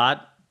paying a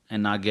lot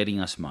and not getting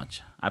as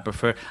much.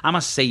 I'm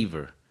a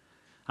saver.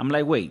 I'm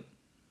like, wait,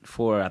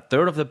 for a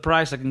third of the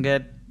price, I can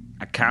get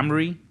a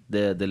Camry,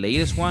 the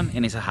latest one,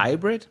 and it's a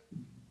hybrid.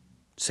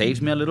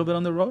 Saves me a little bit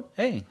on the road.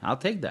 Hey, I'll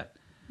take that.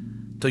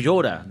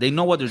 Toyota, they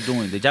know what they're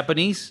doing. The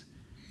Japanese,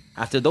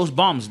 after those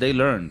bombs, they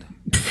learned.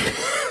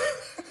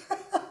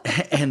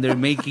 And they're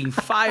making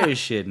fire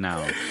shit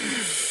now.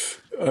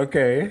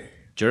 Okay.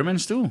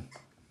 Germans too.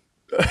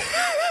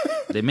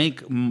 They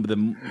make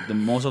the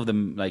most of the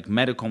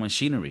medical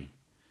machinery.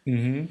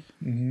 Mm-hmm.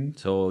 Mm-hmm.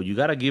 So you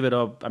gotta give it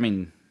up. I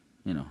mean,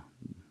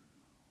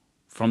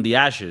 from the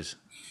ashes,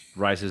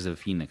 rises the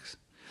phoenix.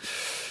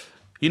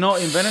 You know,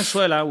 in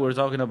Venezuela, we're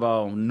talking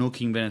about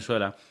nuking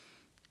Venezuela.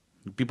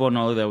 People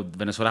know that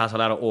Venezuela has a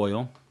lot of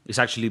oil. It's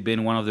actually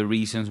been one of the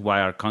reasons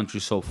why our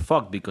country's so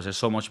fucked, because there's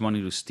so much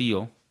money to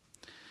steal.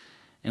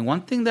 And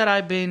one thing that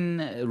I've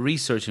been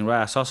researching,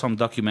 right, I saw some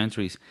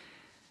documentaries.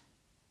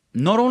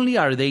 Not only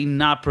are they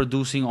not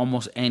producing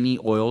almost any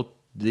oil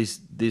these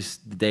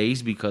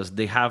days because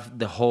they have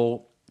the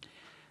whole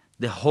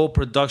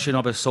production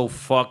of it so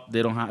fucked.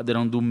 They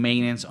don't do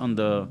maintenance on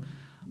the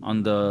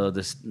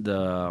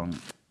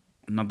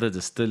not the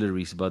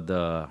distilleries but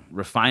the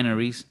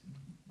refineries.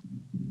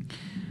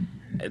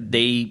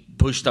 They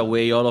pushed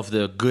away all of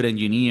the good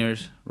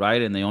engineers,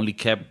 right? And they only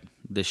kept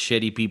the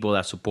shitty people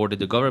that supported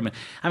the government.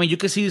 I mean, you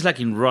can see this like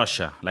in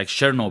Russia, like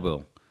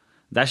Chernobyl.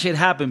 That shit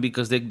happened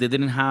because they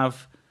didn't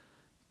have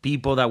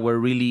people that were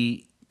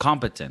really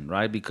competent,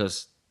 right?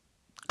 Because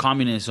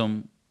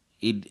communism,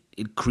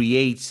 it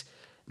creates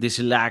this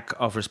lack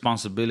of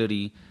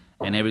responsibility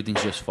and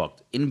everything's just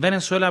fucked. In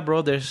Venezuela,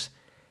 bro,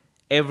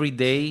 every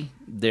day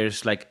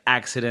there's like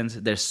accidents,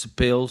 there's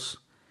spills.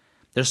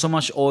 There's so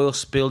much oil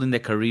spilled in the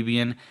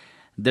Caribbean.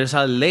 There's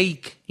a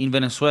lake in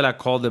Venezuela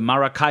called the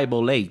Maracaibo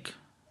Lake,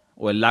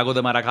 or El Lago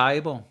de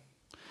Maracaibo.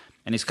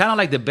 And it's kind of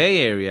like the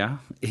Bay Area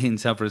in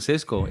San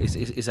Francisco.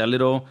 It's a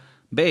little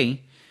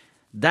bay.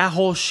 That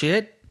whole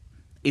shit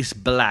is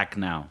black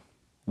now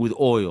with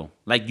oil.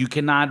 Like, you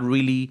cannot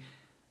really...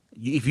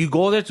 If you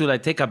go there to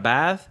like take a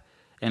bath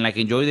and like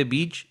enjoy the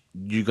beach,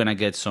 you're going to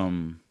get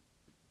some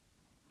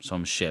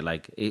shit.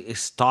 Like,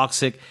 it's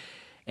toxic.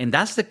 And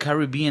that's the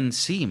Caribbean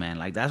Sea, man.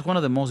 Like, that's one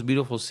of the most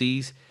beautiful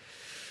seas.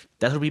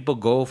 That's where people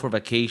go for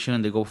vacation.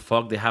 They go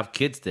fuck. They have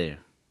kids there.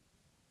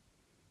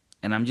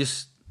 And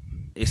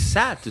it's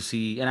sad to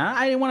see. And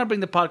I didn't want to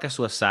bring the podcast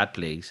to a sad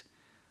place.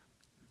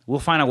 We'll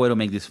find a way to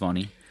make this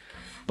funny.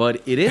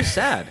 But it is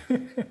sad.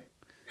 It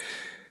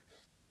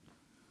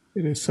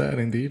is sad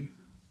indeed.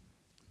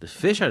 The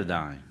fish are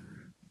dying.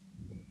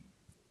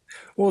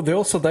 Well, they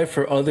also die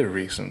for other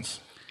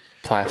reasons.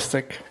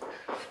 Plastic.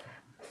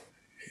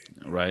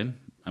 Right?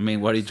 I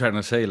mean, what are you trying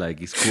to say? Like,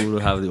 it's cool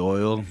to have the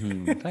oil.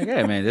 Like,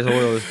 hey, man, this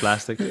oil is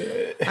plastic.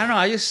 I don't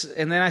know.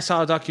 And then I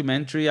saw a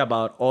documentary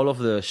about all of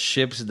the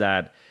ships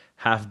that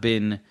have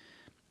been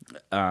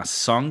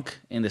sunk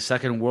in the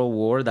Second World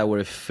War that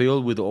were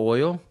filled with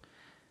oil.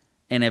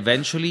 And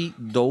eventually,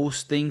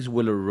 those things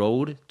will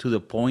erode to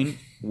the point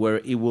where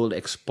it will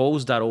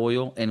expose that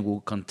oil and will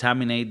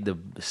contaminate the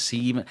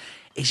sea.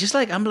 It's just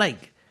like, I'm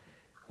like,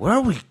 where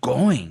are we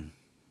going?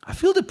 I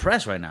feel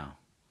depressed right now.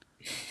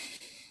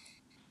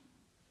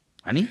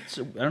 I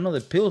don't know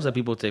the pills that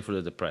people take for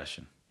the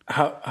depression.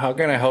 How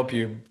can I help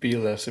you be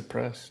less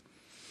depressed?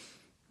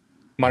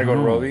 Margot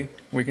Robbie,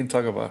 we can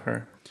talk about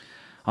her.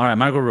 All right,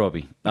 Margot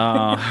Robbie.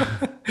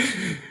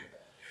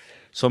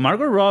 So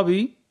Margot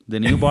Robbie, the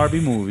new Barbie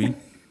movie.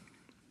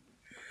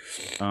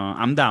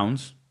 I'm down.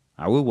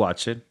 I will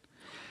watch it.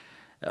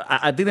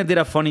 I think they did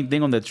a funny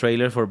thing on the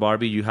trailer for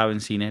Barbie. You haven't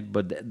seen it,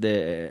 but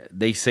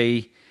they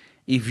say,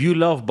 if you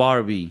love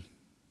Barbie,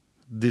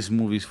 this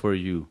movie's for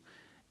you.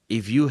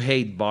 If you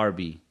hate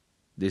Barbie,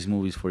 this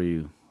movie's for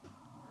you.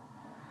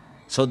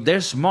 So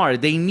they're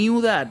smart. They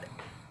knew that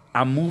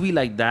a movie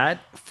like that,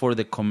 for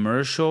the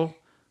commercial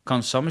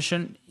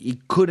consumption,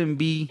 it couldn't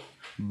be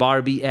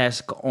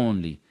Barbie-esque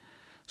only.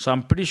 So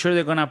I'm pretty sure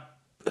they're going to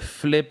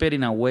flip it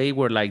in a way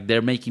where like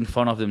they're making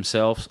fun of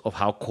themselves of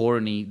how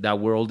corny that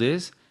world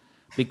is,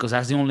 because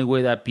that's the only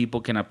way that people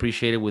can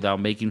appreciate it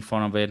without making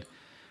fun of it.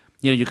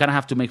 You know, you kind of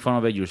have to make fun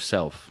of it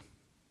yourself.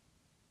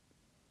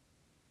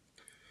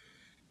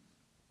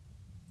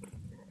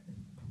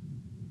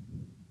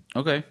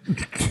 Okay.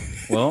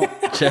 Well,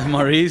 Chef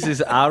Maurice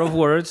is out of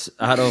words,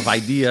 out of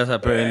ideas,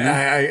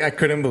 apparently. I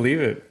couldn't believe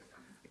it.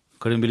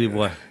 Couldn't believe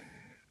what?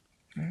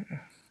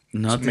 Nothing.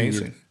 It's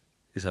amazing.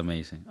 It's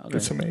amazing. Okay.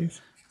 It's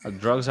amazing.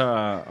 Drugs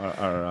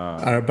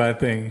are a bad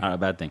thing. Are a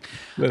bad thing.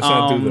 Let's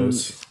not do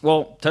those.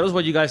 Well, tell us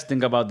what you guys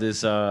think about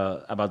this.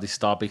 About these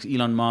topics.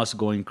 Elon Musk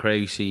going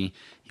crazy.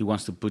 He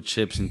wants to put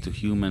chips into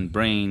human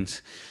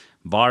brains.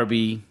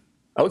 Barbie.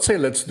 I would say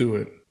let's do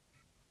it.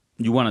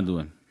 You want to do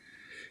it?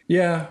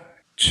 Yeah.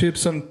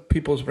 Chips on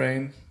people's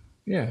brain.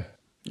 Yeah.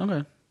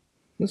 Okay.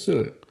 Let's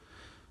do it.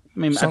 I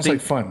mean, sounds like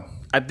fun.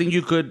 I think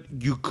you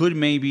could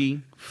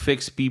maybe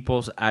fix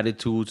people's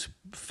attitudes,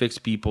 fix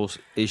people's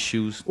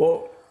issues.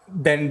 Well,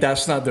 then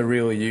that's not the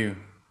real you.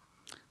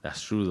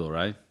 That's true, though,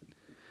 right?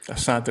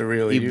 That's not the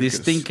real you. If this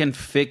thing can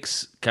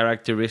fix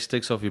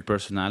characteristics of your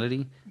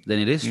personality, then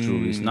it is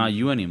true. It's not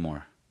you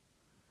anymore.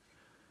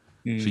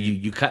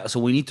 So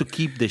we need to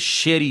keep the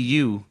shitty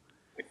you.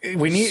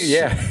 We need,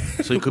 yeah.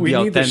 So it could be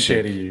authentic. We need the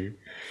shitty you.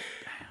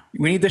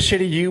 We need the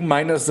shitty you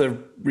minus the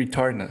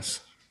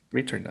retardness.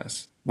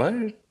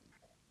 What?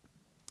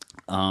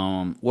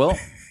 Well,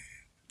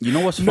 you know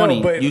what's funny?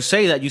 No, you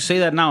say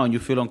that now and you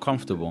feel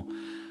uncomfortable.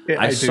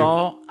 Yeah, I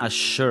saw a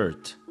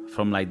shirt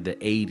from like the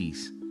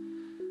 80s.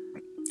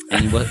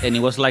 And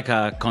it was like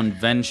a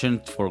convention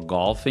for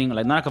golfing.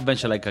 Like not a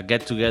convention, like a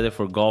get together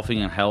for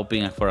golfing and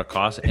helping and for a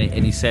cause.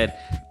 And he said,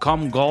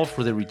 "Come golf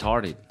for the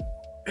retarded."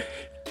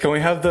 Can we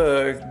have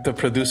the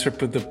producer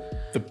put the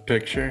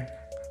picture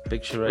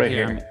right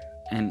here.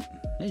 And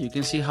yeah, you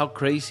can see how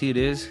crazy it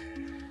is.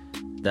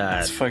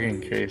 That's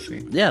fucking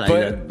crazy. Yeah,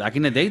 like back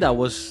in the day, that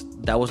was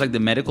like the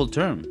medical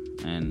term,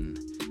 and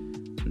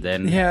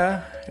then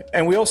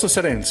and we also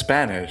said it in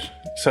Spanish,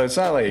 so it's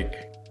not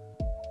like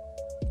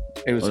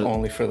it was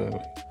only for the.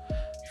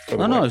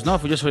 No, it's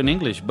not just for in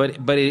English, but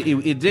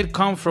it did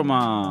come from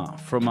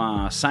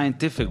a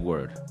scientific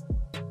word,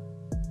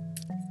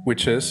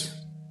 which is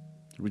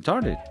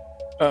retarded.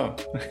 Oh,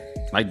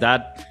 like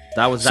that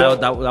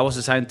was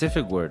a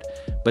scientific word,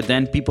 but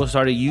then people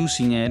started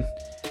using it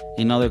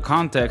in other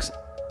contexts,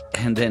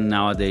 and then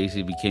nowadays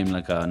it became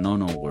like a no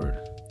word.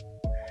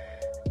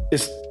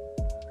 Is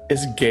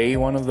gay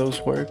one of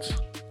those words?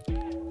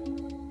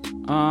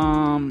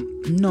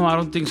 No, I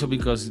don't think so,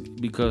 because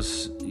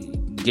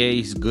gay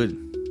is good.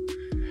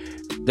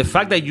 The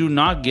fact that you're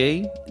not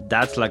gay,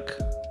 that's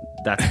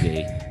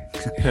gay.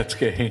 That's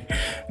gay.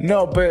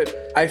 No, but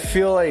I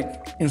feel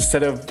like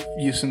instead of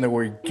using the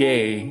word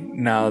gay,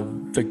 now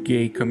the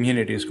gay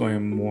community is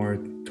going more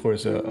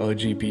towards a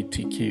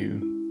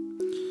LGBTQ.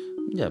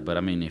 Yeah, but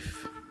I mean,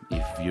 if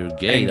you're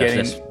gay,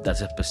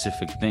 that's a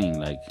specific thing.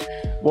 Like,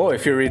 well,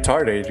 if you're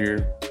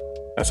retarded,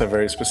 that's a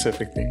very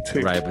specific thing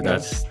too. Right, but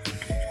that's.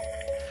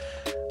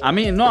 I'm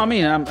not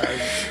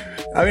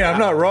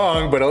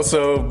wrong, but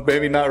also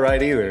maybe not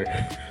right either.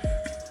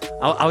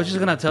 I was just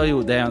gonna tell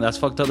you, damn, that's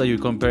fucked up that you're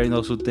comparing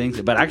those two things.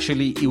 But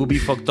actually, it would be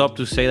fucked up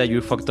to say that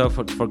you're fucked up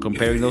for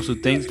comparing those two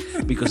things,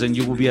 because then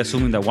you would be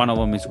assuming that one of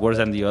them is worse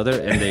than the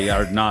other, and they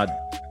are not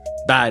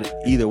bad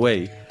either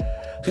way.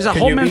 So it's a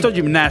whole mental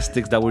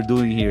gymnastics that we're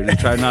doing here to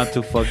try not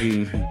to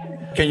fucking.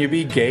 Can you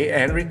be gay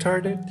and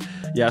retarded?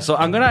 Yeah, so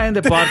I'm gonna end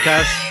the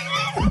podcast.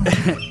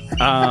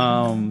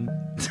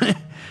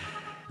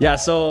 Yeah,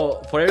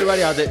 so for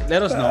everybody out there,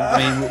 let us know. I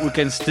mean, we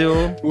can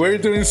still. We're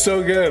doing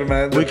so good,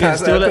 man. The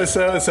past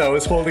episodes, I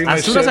was holding my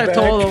shit back. As soon as I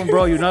told him,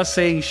 bro, you're not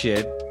saying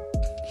shit,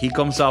 he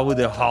comes out with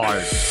the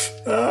hard.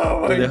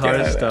 Oh my God.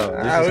 Hard stuff.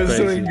 I was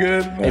doing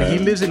good, man. And he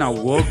lives in a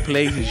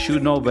workplace. He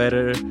should know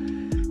better.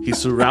 He's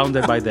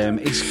surrounded by them.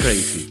 It's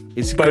crazy.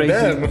 It's by crazy.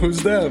 Them?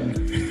 Who's them?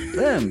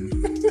 Them.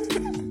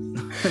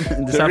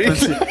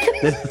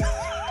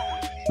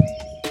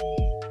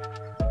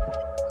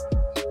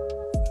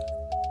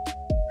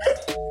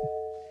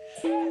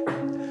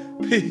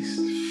 Peace.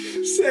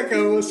 Se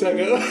acabó.